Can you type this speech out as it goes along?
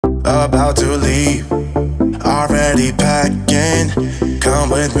About to leave, already packing. Come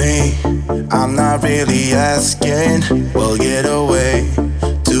with me, I'm not really asking. We'll get away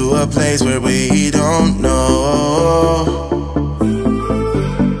to a place where we don't know.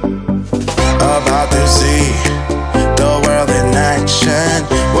 About to see the world in action,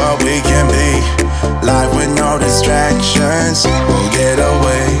 what we can be, life with no distractions. We'll get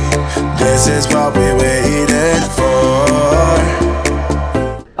away, this is what we waited for.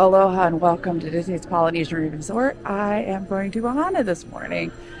 Aloha and welcome to Disney's Polynesian Resort. I am going to Ohana this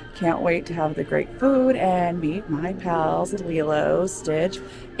morning. Can't wait to have the great food and meet my pals Lilo, Stitch,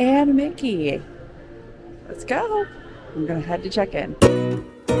 and Mickey. Let's go. I'm gonna head to check in.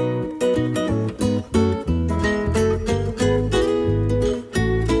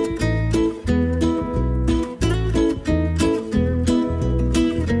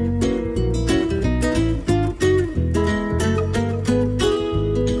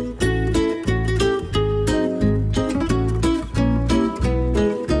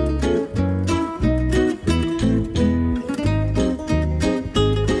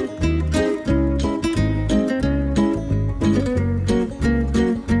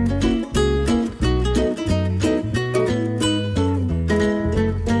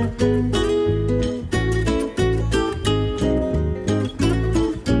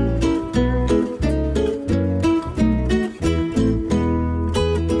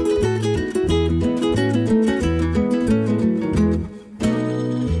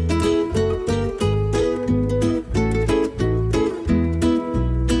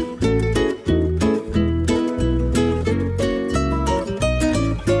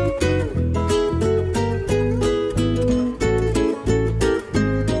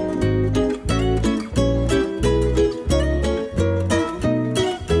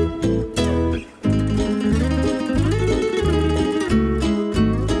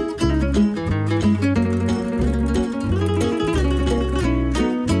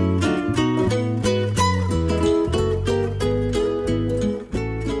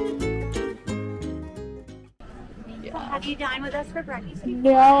 Have you dined with us for breakfast?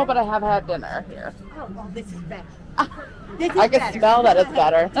 No, but I have had dinner here. Oh, well, this is better. I can smell that it's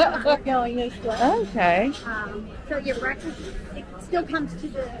better. We're going this way. Okay. So your breakfast, it still comes to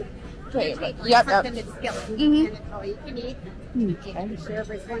the Table. table. Yep, It's yep. in the skillet, Mhm. and it's all you can eat. Okay. And serve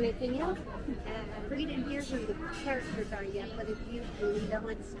us anything else. We didn't hear who the characters are yet, but it's usually Lilo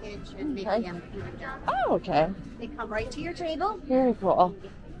and Stitch and Mickey Okay. and Pluto. Oh, okay. They come right to your table. Very cool.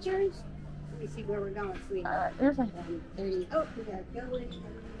 Pictures. Let me see where we're going, sweetie. All right, you're fine. There you go. We gotta go in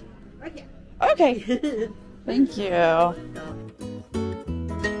right here. Okay. Thank you.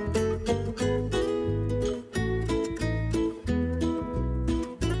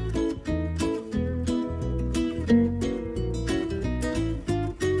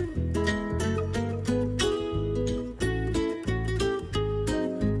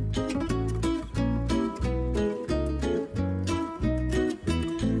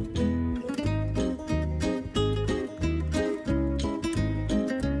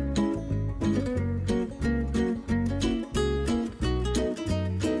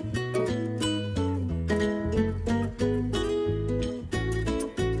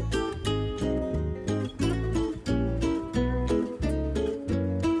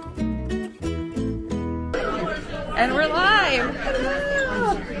 And we're live.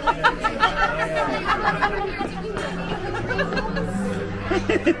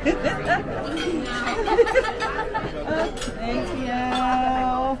 Thank you.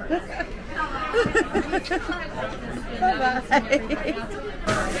 Bye-bye.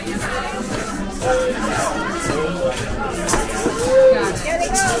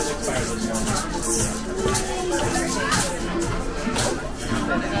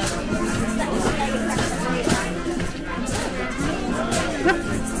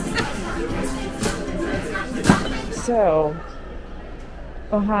 So,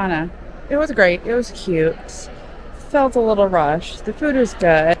 Ohana, it was great. It was cute. Felt a little rushed. The food was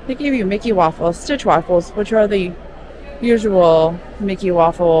good. They gave you Mickey waffles, Stitch waffles, which are the usual Mickey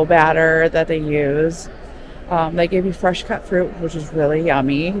waffle batter that they use. They gave you fresh cut fruit, which is really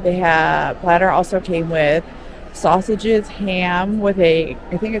yummy. Platter also came with sausages, ham with I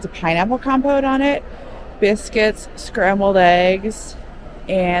think it's a pineapple compote on it, biscuits, scrambled eggs,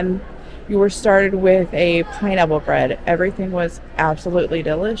 and you were started with a pineapple bread. Everything was absolutely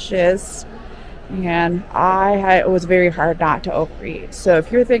delicious, and it was very hard not to overeat. So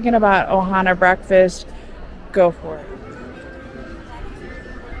if you're thinking about Ohana breakfast, go for it.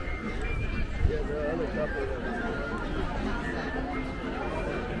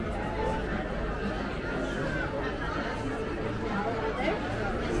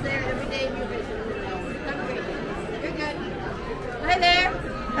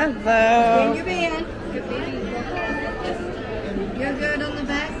 Hello. In your bed. You're good on the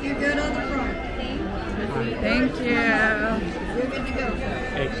back, you're good on the front. Thank you. You're good to go.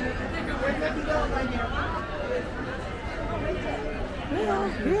 Thanks. You're good to go right now.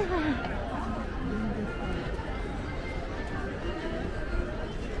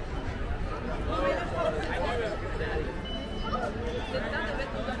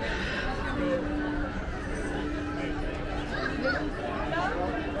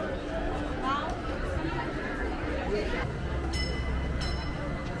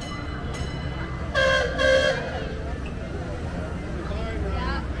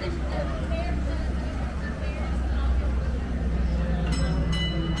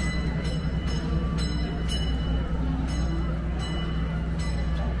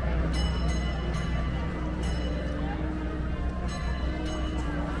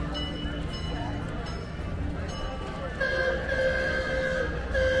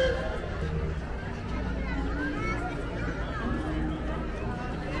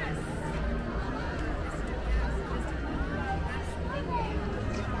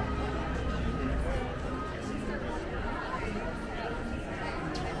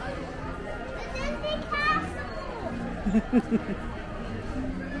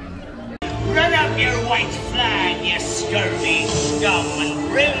 Run up your white flag, you scurvy scum, and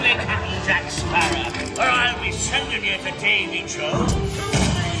bring me Captain Jack Sparrow, or I'll be sending you to Davy Joe.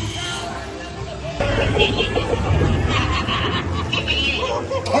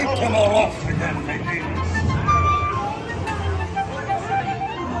 Take them all off again, ladies.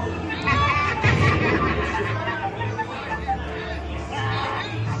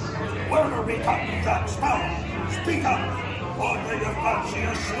 Where are we, Captain Jack Sparrow? Speak up! Or do you fancy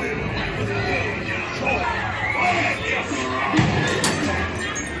a swim with the Davy Joe?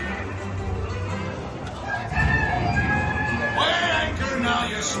 Weigh anchor now,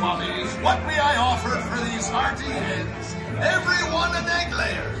 you swabbies. What may I offer for these hearty heads? Every one an egg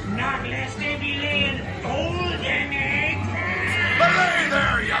layer. Not lest they be laying golden eggs. Belay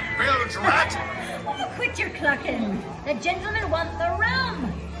there, you bilge rat! Quit your clucking. The gentlemen want the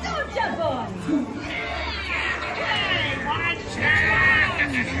rum. Don't you, boy? Hey, watch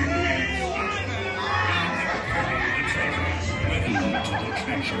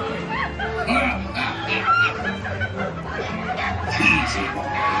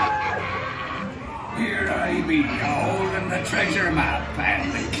Here I be, holding the treasure map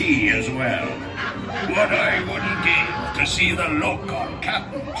and the key as well. What I wouldn't give to see the look on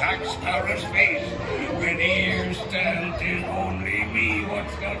Captain Jack Sparrow's face when he hears that 'tis only me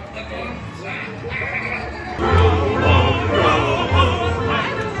what's got the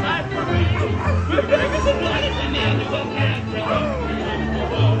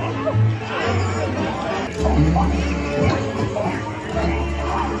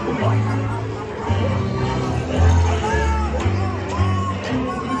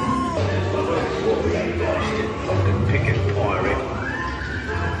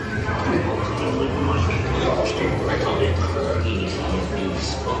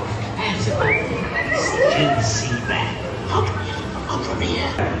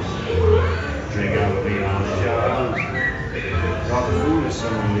Drink out the on the job. Not the food is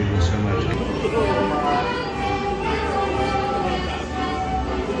someone leaving so much.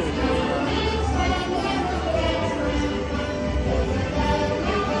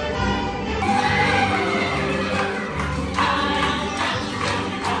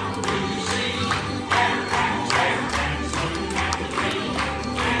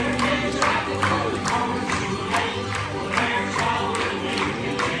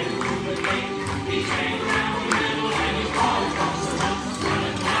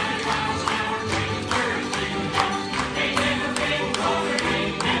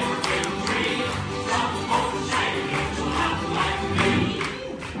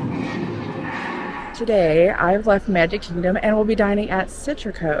 Today, I've left Magic Kingdom and will be dining at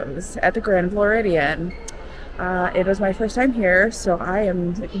Citricos at the Grand Floridian. It was my first time here, so I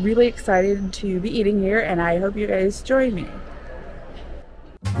am really excited to be eating here, and I hope you guys join me.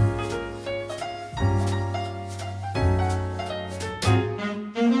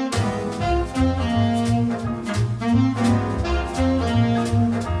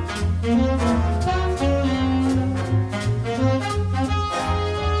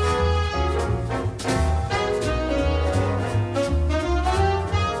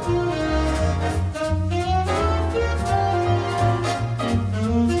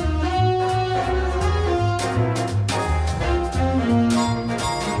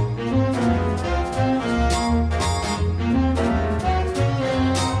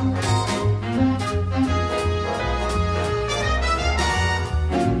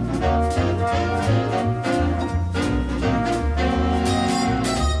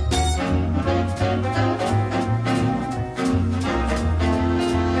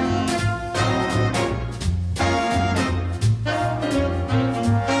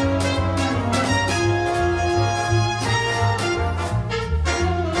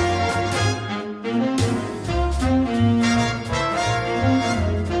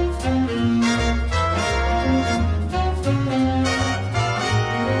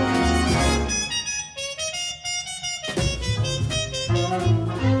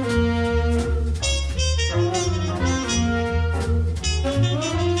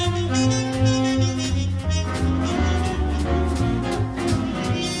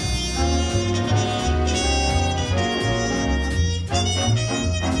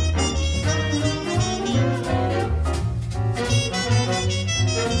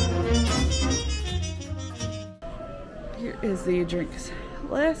 is the drinks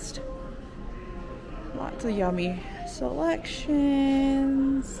list. Lots of yummy selections.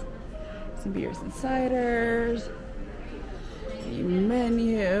 Some beers and ciders. The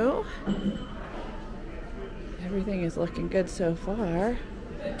menu. Everything is looking good so far.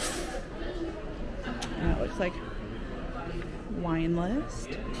 And it looks like wine list.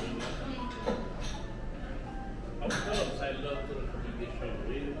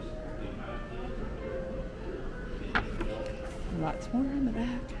 Lots more on the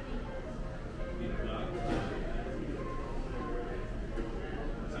back.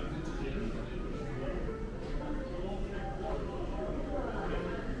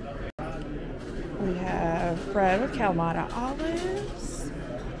 We have bread with Kalamata olives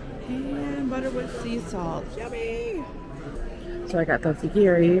and butter with sea salt. Yummy! So I got the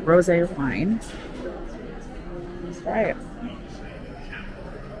Figiri rosé wine. Let's try it.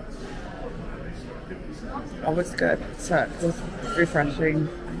 Oh, it's good. It's refreshing.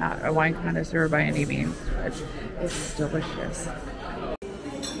 I'm not a wine connoisseur by any means, but it's delicious.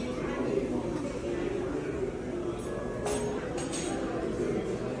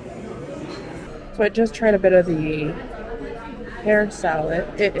 So I just tried a bit of the pear salad.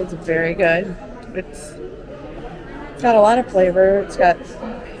 It is very good. It's got a lot of flavor. It's got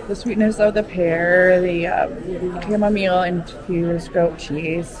the sweetness of the pear, the chamomile infused goat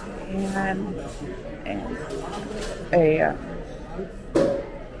cheese, and a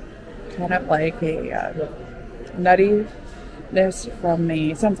kind of like a nuttiness from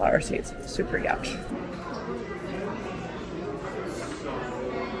the sunflower seeds. Super yummy.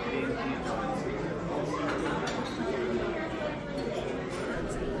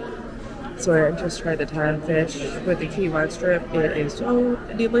 So I just tried the ton fish with the quinoa strip. It is so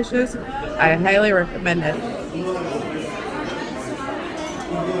delicious. I highly recommend it.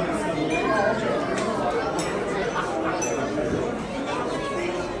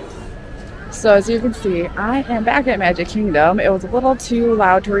 So as you can see, I am back at Magic Kingdom. It was a little too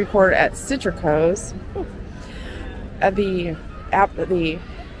loud to record at Citricos. The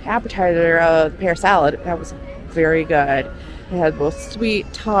appetizer of the pear salad, that was very good. It had both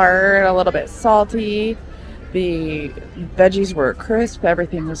sweet, tart, a little bit salty. The veggies were crisp.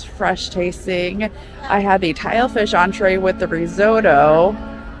 Everything was fresh tasting. I had the tilefish entree with the risotto.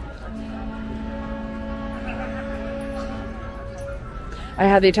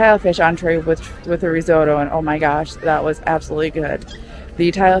 with the risotto, and oh my gosh, that was absolutely good.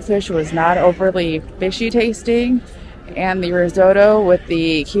 The tilefish was not overly fishy tasting, and the risotto with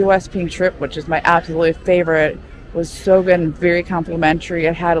the Key West pink shrimp, which is my absolute favorite, was so good and very complimentary.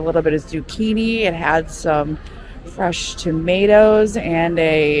 It had a little bit of zucchini, it had some fresh tomatoes, and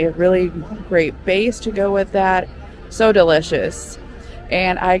a really great base to go with that. So delicious.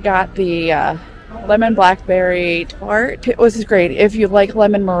 And I got the lemon blackberry tart. It was great. If you like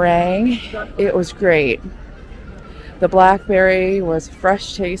lemon meringue, it was great. The blackberry was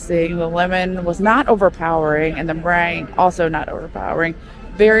fresh tasting, the lemon was not overpowering, and the meringue also not overpowering.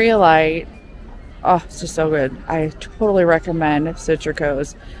 Very light. Oh, it's just so good. I totally recommend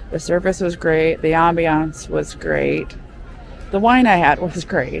Citricos. The service was great. The ambiance was great. The wine I had was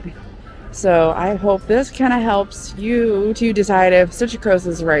great. So I hope this kind of helps you to decide if Citricos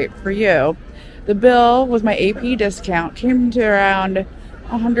is right for you. The bill with my AP discount came to around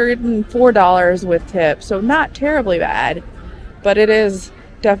 $104 with tips, so not terribly bad, but it is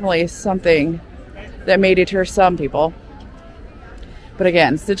definitely something that may deter some people. But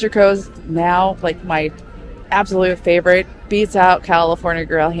again, Citricos now like my absolute favorite, beats out California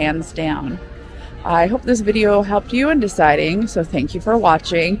Grill hands down. I hope this video helped you in deciding, so thank you for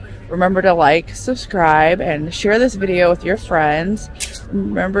watching. Remember to like, subscribe, and share this video with your friends.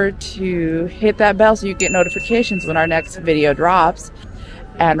 Remember to hit that bell so you get notifications when our next video drops.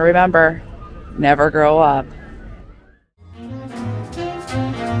 And remember, never grow up.